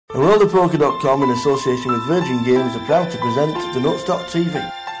WorldofPoker.com, in association with Virgin Games, are proud to present the Nutstock TV.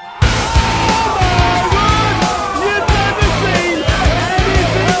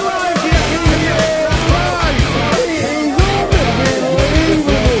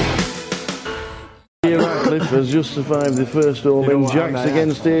 Keir Ratcliff has just survived the first omen. Jacks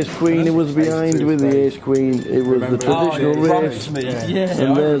against Ace Queen. He was behind with the Ace Queen. It was the traditional race.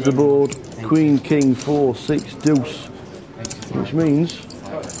 And there's the board. Queen King 4 6 deuce, which means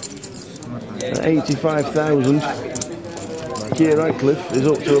 85,000. Keir Ratcliff is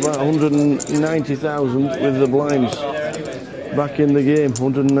up to about 190,000 with the blinds back in the game.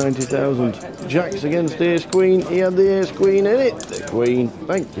 190,000. Jacks against Ace Queen. He had the Ace Queen in it. The Queen.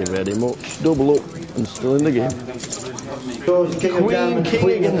 Thank you very much. Double up and still in the game. Queen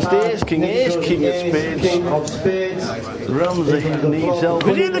King against Ace King. Ace King of spades. Ramsey needs help.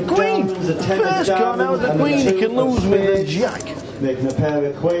 Is it the Queen? First card out the Queen. He can lose with the Jack. Making a pair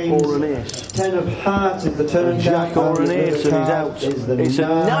of queens. Or an ace. 10 of hearts is the turn. Jack or an ace and he's out. It's a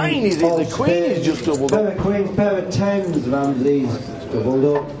 9, is it? The Queen is just doubled up. Pair of queens, pair of tens. Ramsey's doubled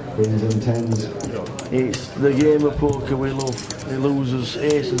up. Queens and tens. It's the game of poker we love. He loses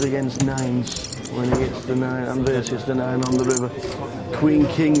aces against nines when he hits the 9, and versus hits the 9 on the river. Queen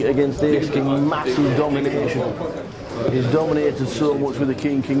King against Ace King, massive domination. He's dominated so much with the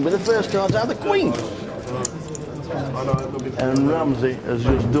King King, but the first card's out the Queen. And Ramsey has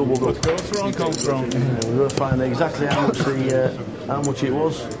just doubled up. We're going to find exactly how much it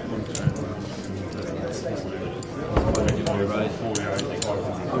was.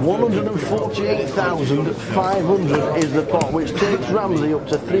 148,500 is the pot, which takes Ramsey up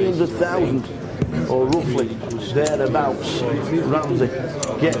to 300,000, or roughly thereabouts. Ramsey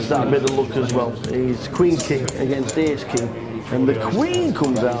gets that bit of luck as well. He's Queen King against Ace King, and the Queen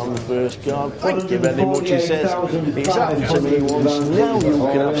comes out on the first card. Thank you very much, he says. It's happened to me once, now you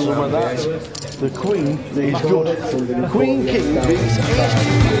can have some of that. The Queen is good. Queen King beats Ace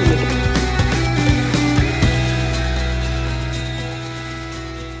King.